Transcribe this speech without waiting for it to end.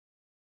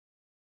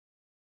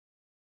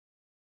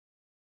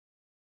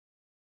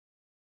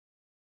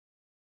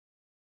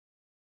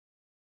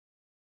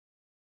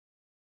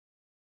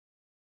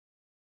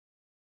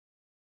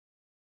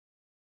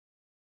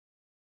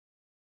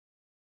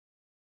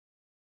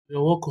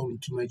You're welcome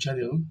to my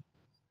channel,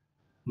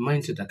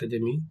 Mindset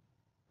Academy,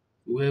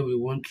 where we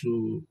want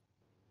to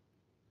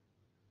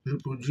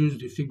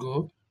reproduce the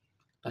figure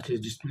that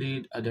is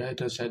displayed at the right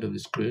hand side of the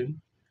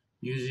screen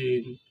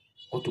using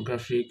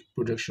orthographic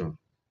projection.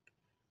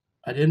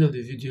 At the end of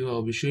the video,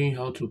 I'll be showing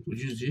how to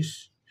produce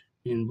this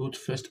in both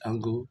first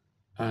angle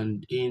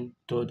and in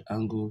third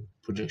angle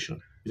projection.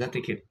 Is that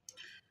okay?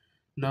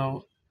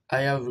 Now,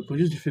 I have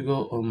reproduced the figure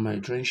on my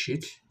drawing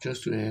sheet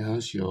just to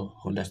enhance your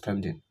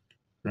understanding,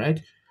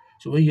 right?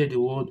 So when you hear the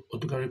word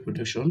orthographic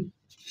projection,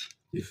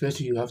 the first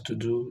thing you have to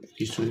do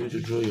is to need to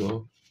draw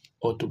your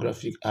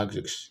orthographic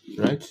axis,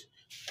 right?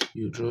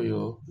 You draw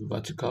your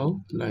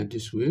vertical line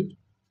this way,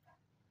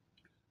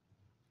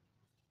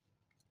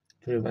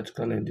 draw your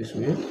vertical line this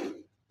way,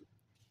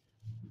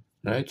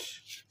 right?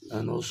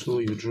 And also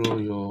you draw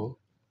your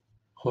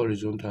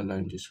horizontal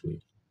line this way.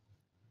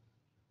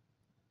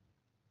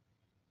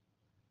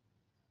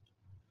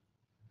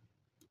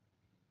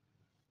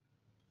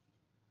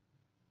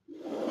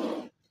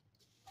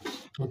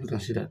 Hope you can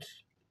see that.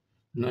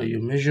 Now you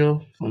measure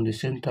from the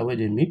center where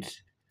they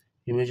meet,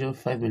 you measure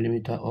 5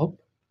 mm up,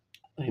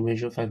 and you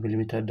measure 5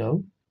 mm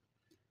down,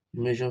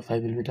 you measure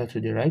 5 mm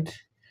to the right,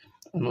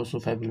 and also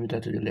 5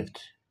 mm to the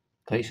left.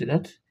 Can you see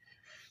that?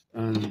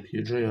 And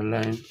you draw your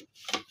line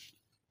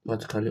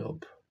vertically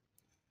up.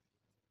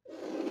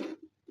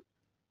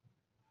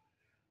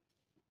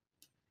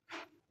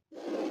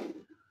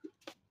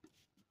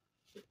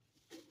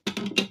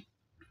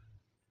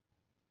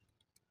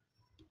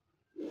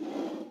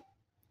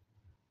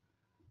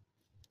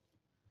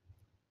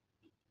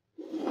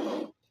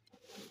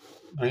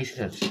 Can you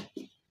see that?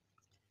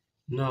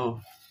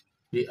 Now,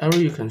 the arrow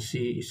you can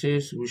see, it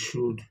says we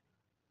should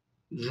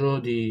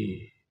draw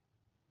the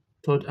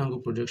third angle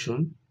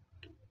projection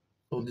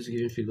of this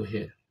given figure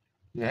here,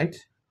 right?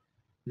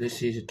 Let's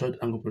see the third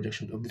angle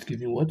projection of this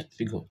given what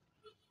figure.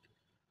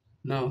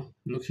 Now,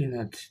 looking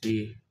at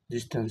the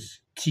distance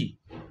t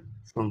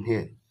from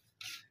here,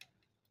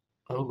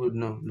 how good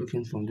now?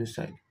 Looking from this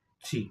side,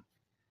 t.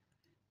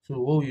 So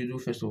what you do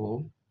first of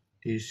all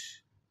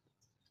is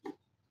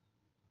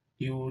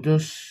you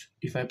just,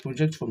 if I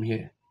project from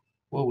here,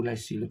 what will I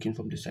see looking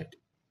from this side?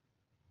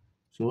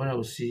 So what I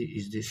will see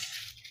is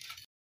this.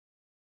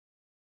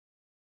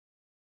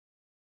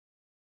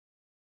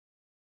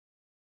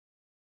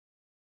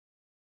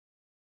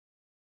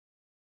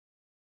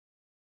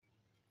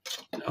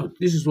 Now,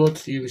 this is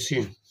what you will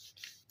see.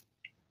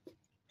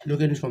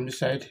 Looking at it from this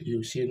side, you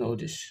will see all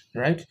this,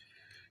 right?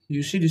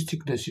 You see this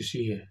thickness you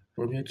see here,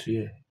 from here to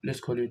here.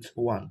 Let's call it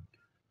 1.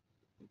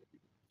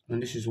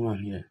 And this is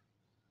 1 here.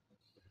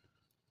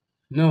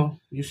 Now,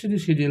 you see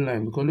this hidden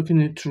line, because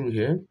looking it through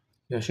here,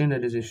 you are showing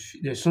that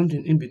there's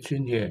something in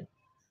between here.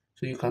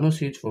 So you cannot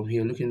see it from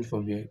here, looking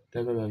from here.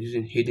 That's why we are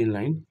using hidden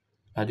line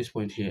at this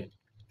point here.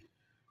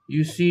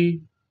 You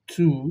see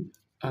 2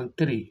 and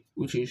 3,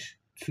 which is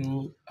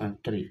 2 and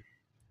 3,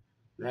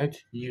 right?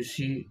 You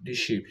see this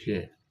shape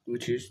here,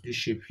 which is this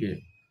shape here,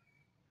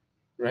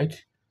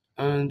 right?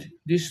 And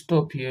this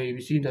top here, you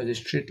will see that a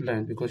straight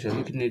line because you're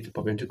looking at it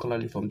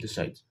perpendicularly from this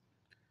side.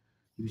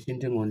 You will see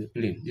them on the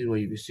plane. This is what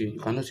you will see. You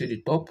cannot see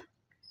the top,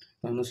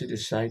 you cannot see the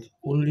side,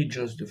 only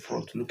just the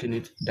front, looking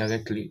at it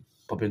directly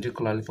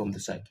perpendicularly from the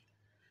side.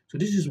 So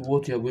this is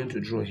what you are going to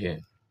draw here,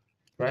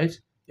 right?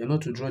 You're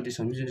not to draw this.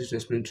 I'm using this to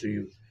explain to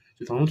you.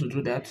 So if I want to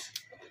do that,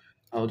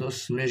 I'll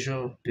just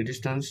measure the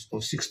distance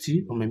of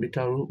 60 on my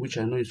meter rule, which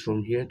I know is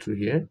from here to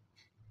here,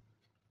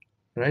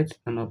 right?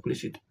 And I'll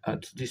place it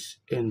at this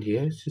end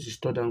here. Since it's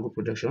third angle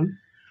projection,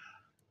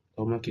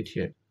 I'll mark it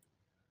here,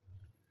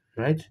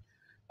 right?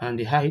 And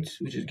the height,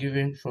 which is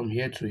given from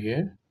here to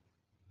here,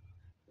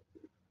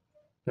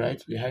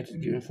 right? The height is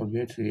given from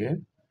here to here,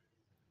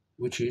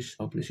 which is,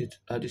 I'll place it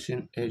at the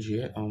same edge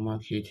here. I'll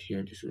mark it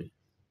here this way.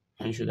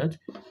 Can you show that?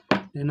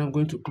 Then I'm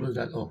going to close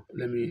that up.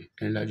 Let me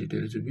enlarge it a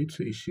little bit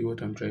so you see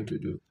what I'm trying to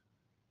do.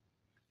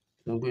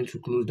 So I'm going to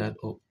close that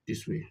up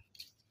this way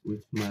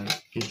with my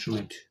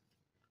instrument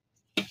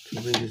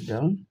to bring this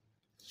down,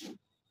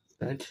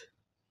 right?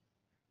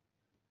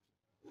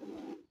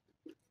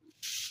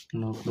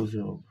 And I'll close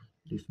it up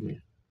this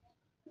way.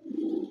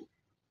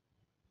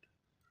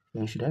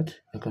 Can you see that?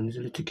 I can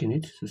easily thicken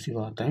it to save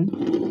our time.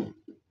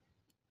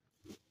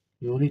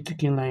 You only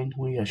thicken line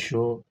when you are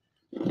sure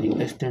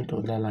the extent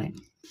of that line.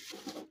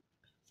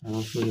 And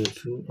also here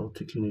too, I'll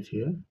thicken it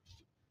here.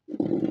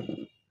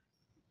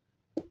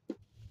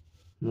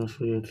 And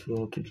also here too,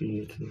 I'll thicken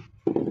here too.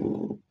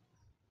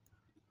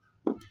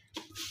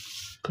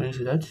 Can you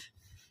see that?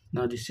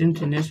 Now the same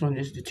thing, next one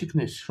is the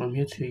thickness from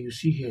here to here. You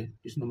see here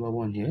is number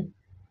 1 here,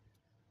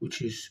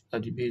 which is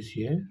at the base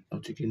here.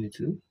 I'll thicken it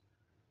too.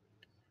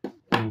 And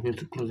I'm going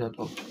to close that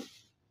up.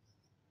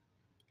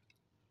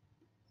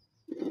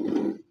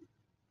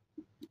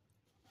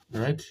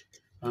 Right?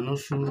 And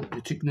also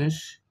the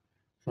thickness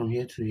from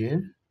here to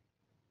here,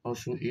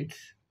 also 8.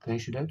 Can you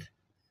see that?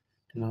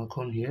 Then I'll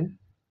come here,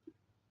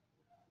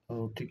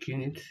 I'll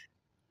thicken it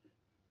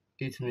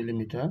 8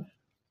 mm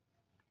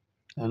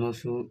and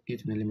also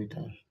 8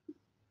 mm.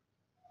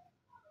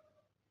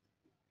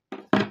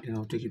 and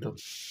I'll take it up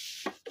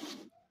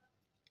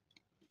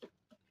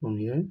from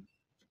here,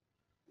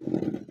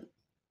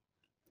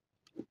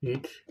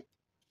 8,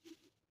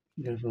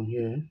 then from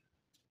here,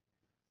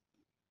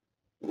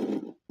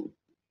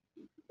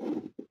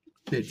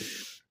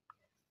 6.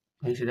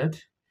 Can you see that?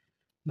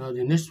 Now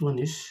the next one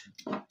is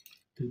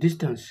the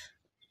distance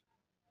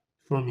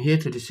from here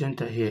to the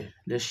center here.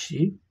 Let's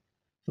see,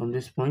 from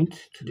this point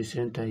to the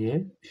center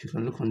here, if you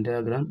can look on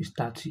diagram, is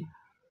 30.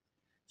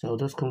 So I'll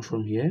just come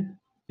from here,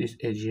 this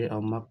edge here,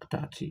 I'll mark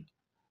 30.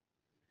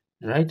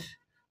 Right?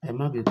 I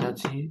mark the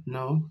 30.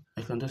 Now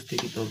I can just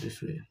take it up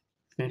this way.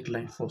 Faint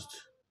line first.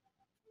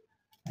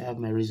 I have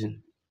my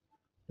reason.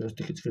 Just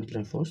take it faint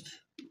line first.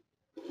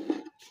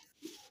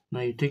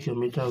 Now you take your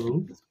meter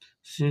rule.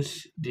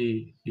 Since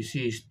you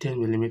see is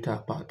 10 millimeter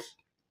apart,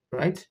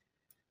 right?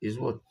 Is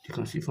what you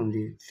can see from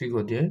the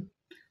figure there,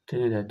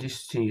 telling that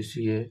this thing you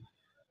see here,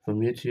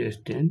 from here to here is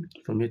 10,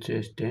 from here to here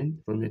is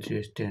 10, from here to here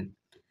is 10.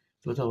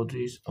 So what I will do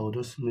is I will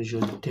just measure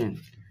the 10.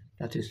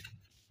 That is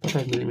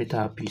 5 millimeter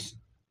apiece.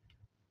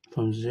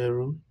 From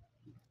 0,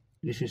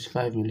 this is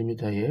 5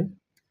 millimeter here.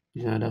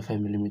 This is another 5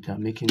 millimeter,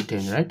 making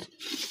 10, right?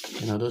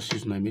 And I'll just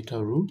use my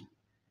meter rule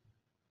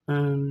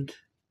and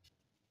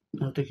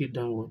I'll take it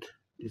downward.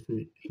 This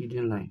way,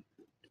 hidden line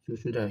to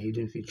show that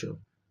hidden feature.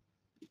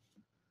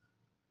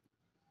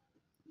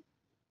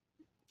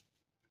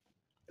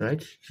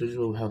 Right? So this is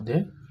what we have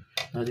there.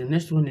 Now the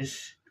next one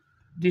is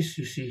this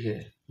you see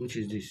here, which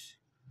is this.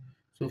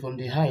 So from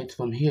the height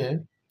from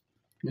here,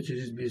 which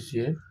is this base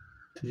here,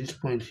 to this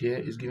point here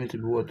is given to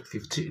be what?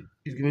 15.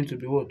 It's given to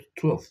be what?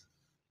 12.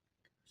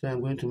 So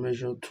I'm going to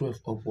measure 12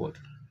 upward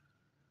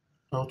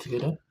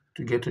altogether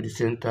to get to the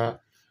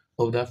center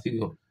of that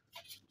figure.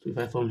 So if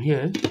I from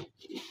here,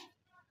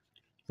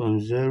 from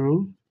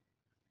 0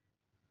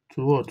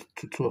 to what?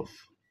 To 12.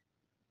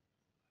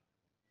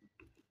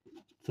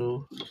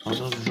 So I'll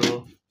just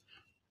draw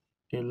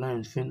a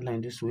line, faint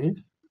line this way.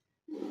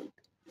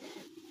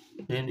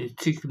 Then the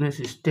thickness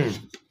is 10.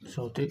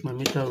 So I'll take my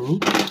meter rule,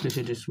 place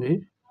it this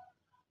way.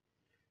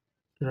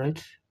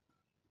 Right?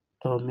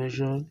 I'll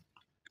measure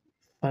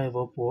 5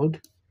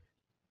 upward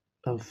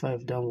and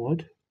 5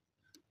 downward.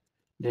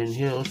 Then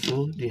here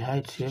also the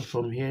height here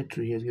from here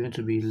to here is going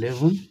to be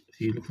 11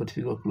 if you look at the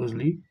figure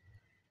closely.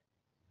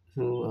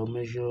 So I'll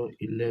measure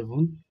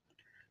 11.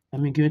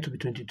 Given to be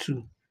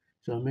 22.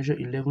 So I'll measure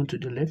 11 to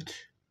the left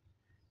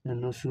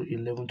and also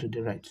 11 to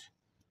the right.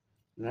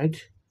 Right?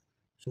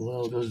 So what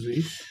I'll just do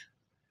is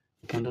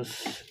I can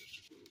just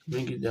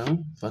bring it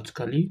down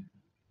vertically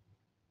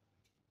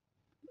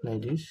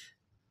like this,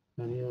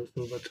 and here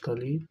also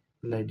vertically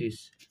like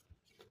this,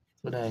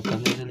 so that I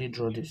can easily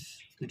draw this,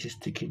 which is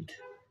thickened.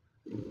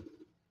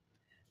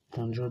 I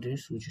can draw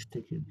this, which is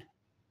thickened.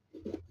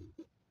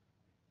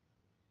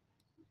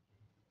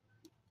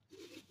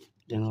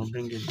 Then I'll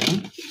bring it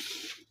down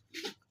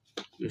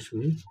this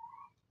way,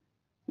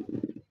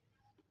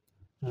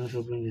 and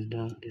also bring it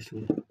down this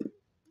way.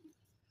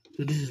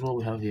 So this is what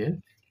we have here.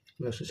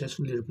 We have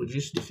successfully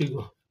reproduced the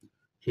figure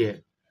here.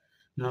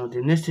 Now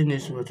the next thing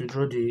is we have to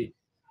draw the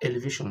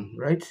elevation,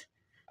 right?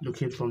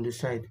 Looking from the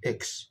side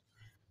X.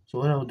 So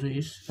what I'll do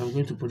is I'm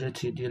going to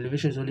project it. The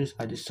elevation is always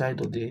at the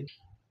side of the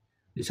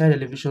side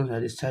elevation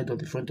at the side of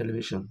the front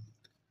elevation.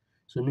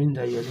 So meaning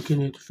that you're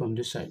looking at it from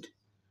this side.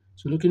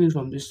 So looking at it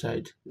from this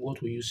side,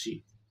 what will you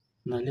see?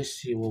 Now let's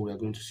see what we are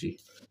going to see.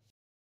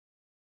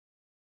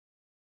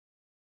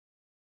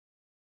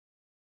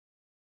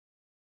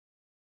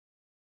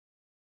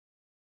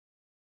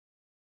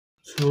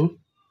 So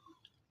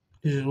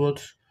this is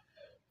what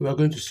we are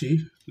going to see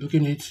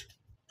looking at it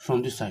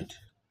from this side,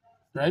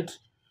 right?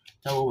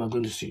 That's what we're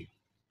going to see.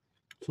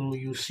 So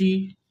you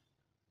see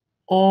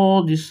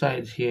all this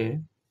side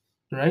here,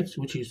 right?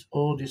 Which is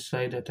all this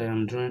side that I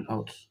am drawing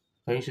out.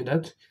 Can you see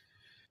that?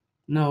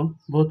 Now,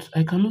 but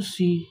I cannot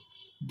see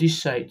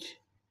this side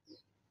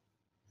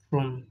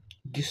from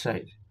this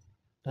side.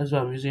 That's why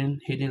I'm using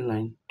hidden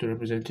line to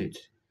represent it.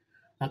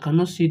 I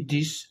cannot see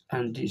this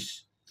and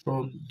this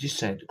from this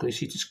side because you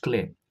see it is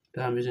clear.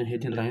 That I'm using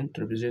hidden line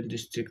to represent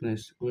this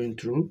thickness going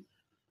through,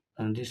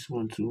 and this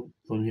one too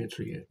from here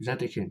to here. Is that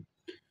taken?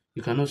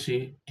 You cannot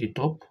see the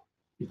top.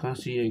 You can't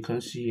see here. You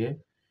can't see here.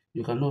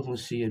 You cannot even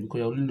see it because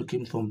you're only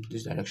looking from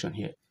this direction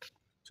here.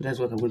 So that's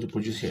what I'm going to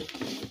produce here.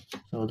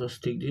 So I'll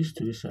just take this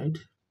to this side.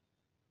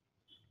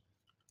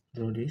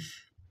 Draw this.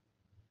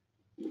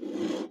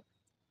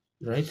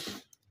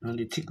 Right? And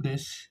the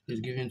thickness is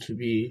given to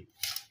be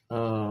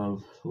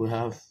we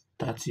have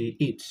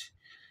 38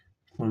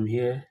 from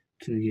here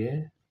to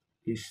here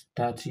is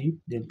 30,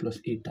 then plus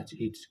 8,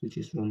 38, which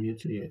is from here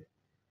to here,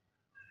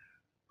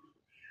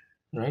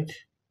 right?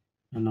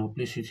 And I'll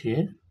place it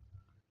here.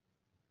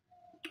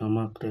 I'll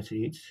mark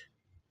 38.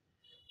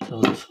 So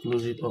I'll just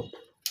close it up.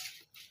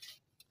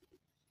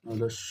 I'll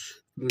just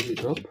close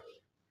it up.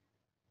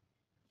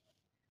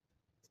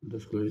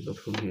 Just close it up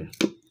from here.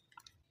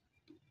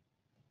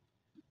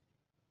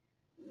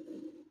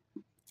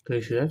 Can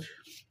you see that?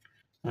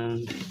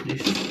 And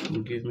this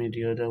will give me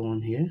the other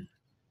one here,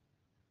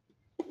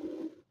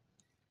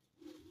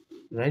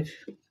 right?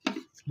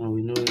 and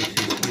we know it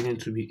is going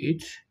to be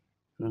 8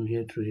 from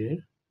here to here.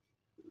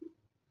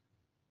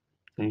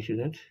 Can you see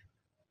that?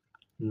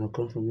 And I'll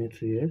come from here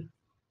to here.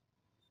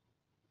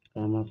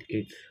 I'll mark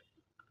 8,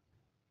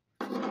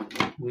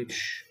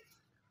 which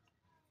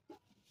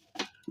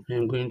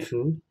I'm going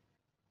to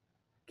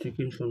take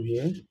in from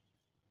here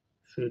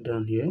straight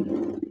down here.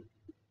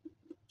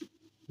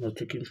 Now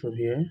taking from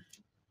here,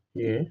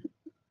 here,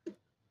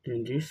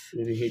 then this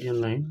will be hidden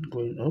line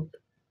going up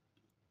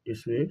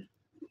this way,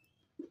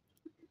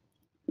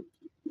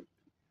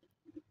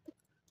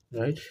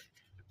 right?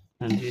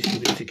 And this will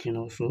be taken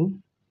also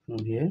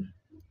from here,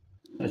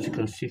 as you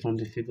can see from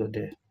the figure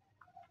there.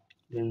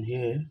 Then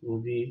here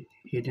will be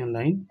hidden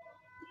line.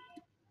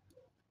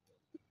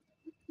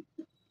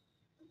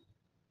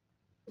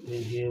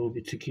 Then here will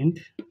be taken,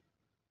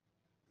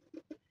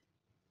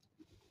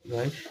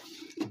 right?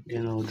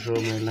 Then I'll draw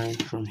my line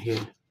from here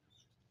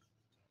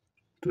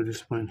to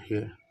this point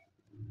here,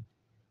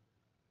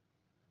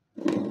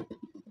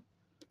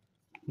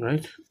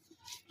 right?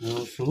 And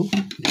also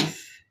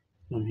this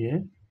from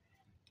here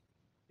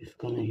is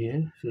coming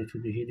here, so it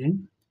will be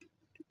hidden.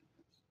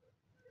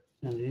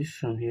 And this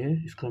from here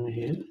is coming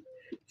here.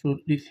 So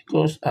the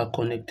figures are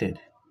connected,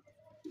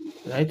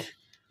 right?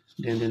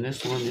 Then the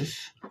next one is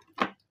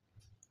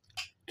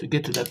to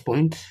get to that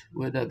point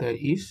where that guy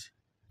is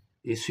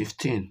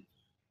 15.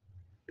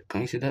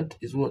 Can you see that?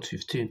 Is what?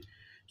 15.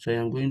 So I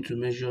am going to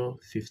measure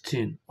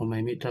 15 on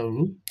my meter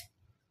rule,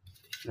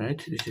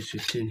 right? This is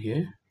 15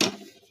 here.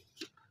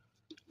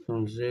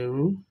 From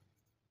 0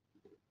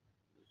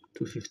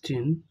 to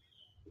 15.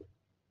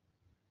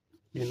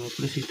 Then I'll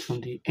place it from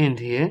the end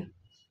here,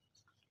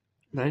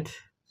 right?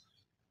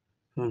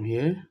 From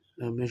here,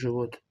 I'll measure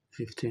what?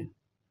 15.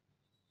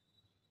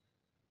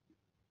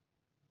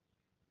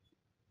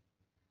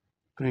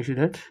 Can you see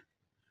that?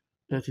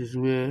 That is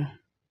where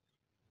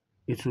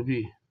it will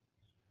be.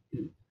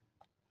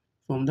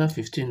 From that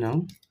 15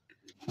 now,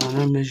 I'll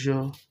now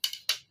measure,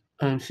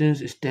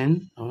 since it's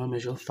 10, I'll now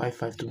measure 5,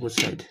 5 to both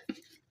sides.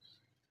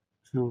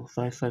 So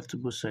 5, 5 to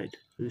both sides.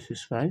 This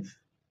is 5,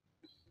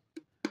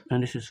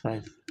 and this is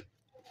 5.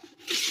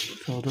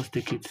 So I'll just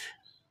take it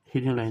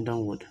hidden line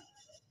downward.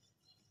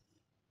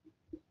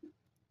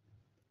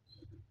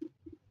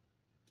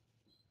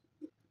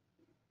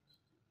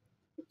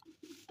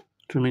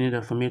 To mean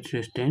that from here to here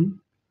is 10,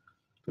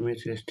 from here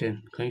to here is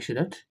 10. Can you see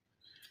that?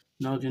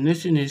 Now the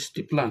next thing is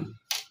the plan.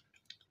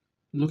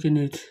 Looking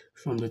at it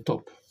from the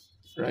top,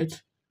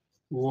 right?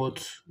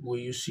 What will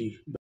you see?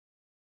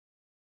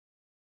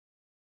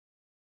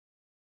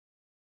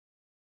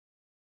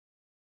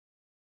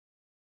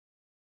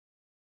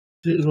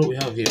 This is what we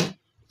have here.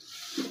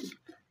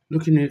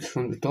 Looking at it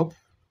from the top,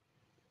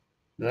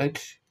 right?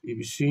 You'll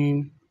be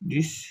seeing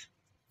this,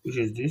 which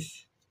is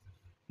this.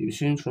 You'll be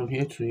seeing from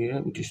here to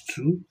here, which is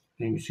 2.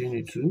 Then you'll be seeing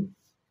a 2.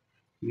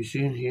 You'll be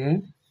seeing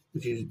here,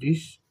 which is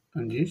this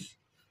and this.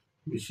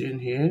 You'll be seeing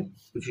here,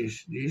 which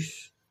is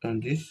this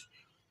and this.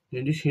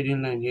 Then this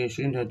hidden line here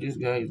showing that this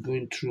guy is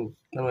going through.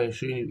 That's why I'm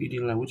showing you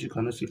hidden line, which you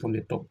cannot see from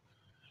the top.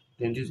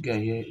 Then this guy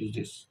here is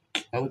this.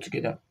 All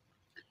together.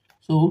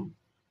 So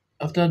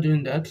after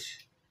doing that,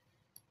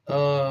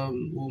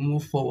 we'll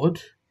move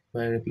forward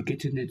by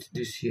replicating it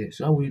this here.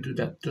 So how will you do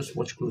that? Just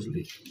watch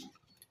closely.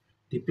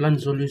 The plan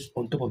is always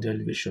on top of the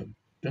elevation,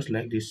 just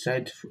like the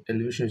side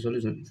elevation is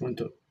always in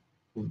front of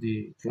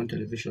the front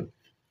elevation.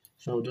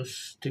 So I'll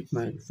just take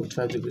my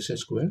 45-degree set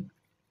square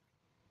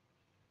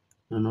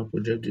and I'll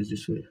project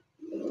this way.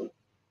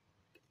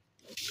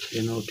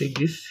 Then I'll take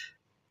this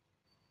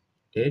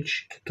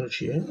edge to touch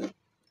here,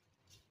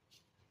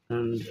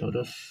 and I'll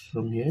just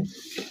from here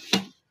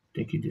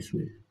take it this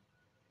way.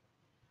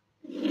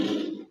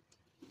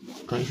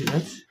 Can you see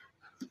that?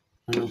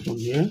 And then from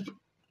here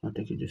I'll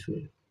take it this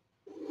way.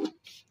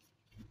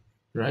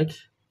 Right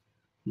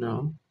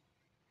now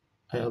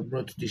I have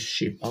brought this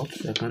shape out,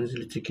 so I can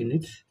easily take in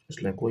it,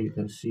 just like what you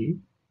can see,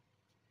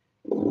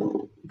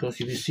 because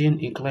you'll be seeing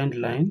inclined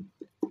line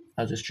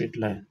as a straight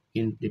line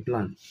in the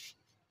plan.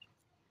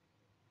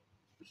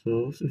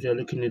 So since you're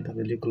looking at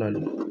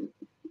perpendicularly, so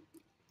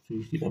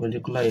you see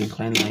perpendicular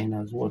inclined line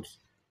as what?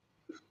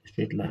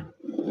 Straight line.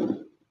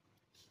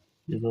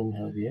 This is what we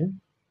have here.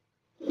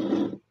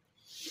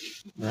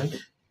 Right?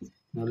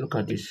 Now look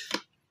at this.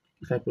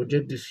 If I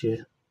project this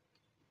here,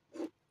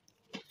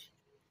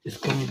 it's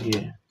coming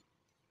here.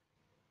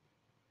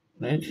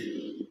 Right?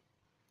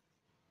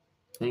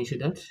 Can you see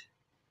that?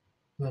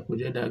 If I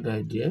project that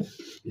guy there,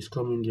 it's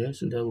coming there,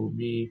 so that will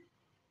be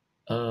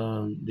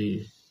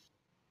the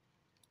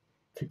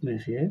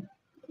thickness here.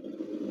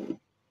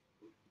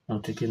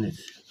 I'm taking it.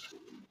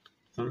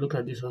 And look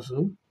at this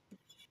also.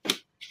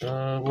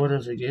 What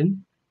else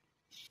again?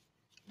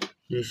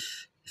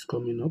 This is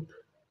coming up.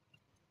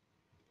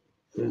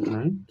 Straight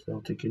line, so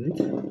I'm taking it.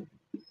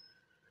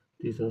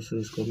 This also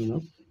is coming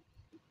up.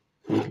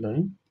 Straight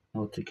line,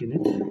 I'm taking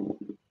it.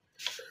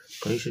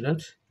 Can you see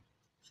that?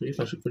 So if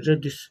I should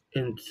project this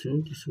end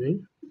to this way,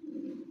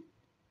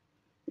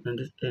 and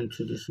this end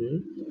to this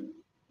way,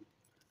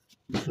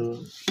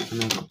 so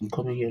and I'm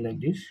coming here like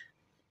this,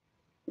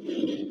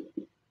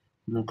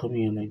 Now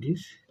coming here like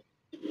this.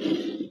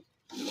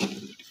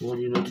 So what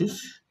do you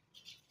notice?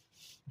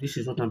 This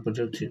is what I'm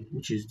projecting,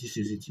 which is this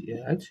is it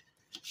here, right?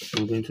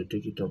 I'm going to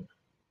take it up.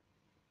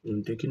 When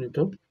I'm taking it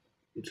up,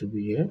 it will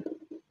be here.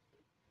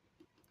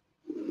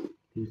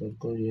 You can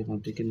call here,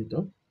 I'm taking it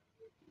up.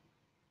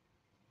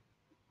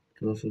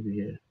 It will also be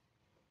here.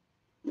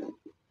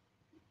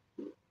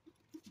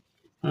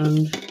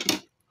 And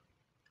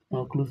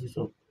I'll close this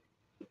up.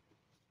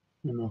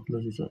 And I'll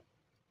close this up.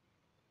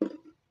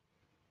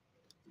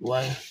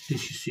 Why this you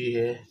see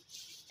here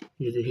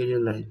is the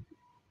hidden line,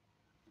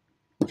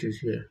 which is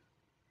here.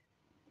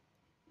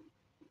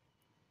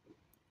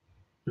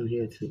 And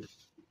here too.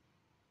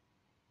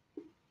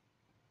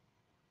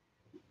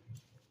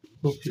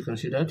 Hope you can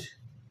see that.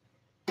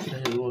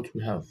 That is what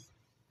we have.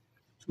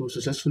 So we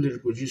successfully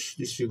reproduce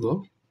this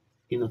figure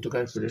in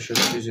orthographic projection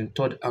using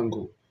third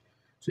angle.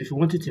 So if you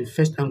want it in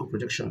first angle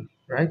projection,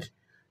 right?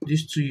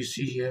 These two you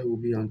see here will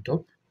be on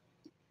top,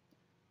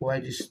 while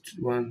this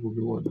one will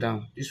be what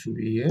down. This will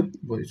be here,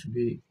 but it will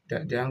be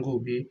that the angle will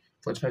be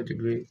 45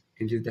 degrees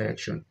in this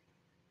direction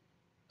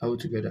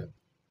altogether.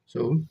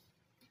 So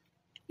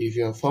if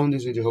you have found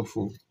this video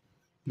helpful,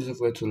 please don't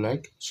forget to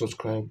like,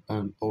 subscribe,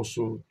 and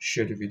also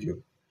share the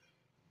video.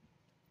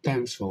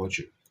 Thanks for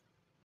watching.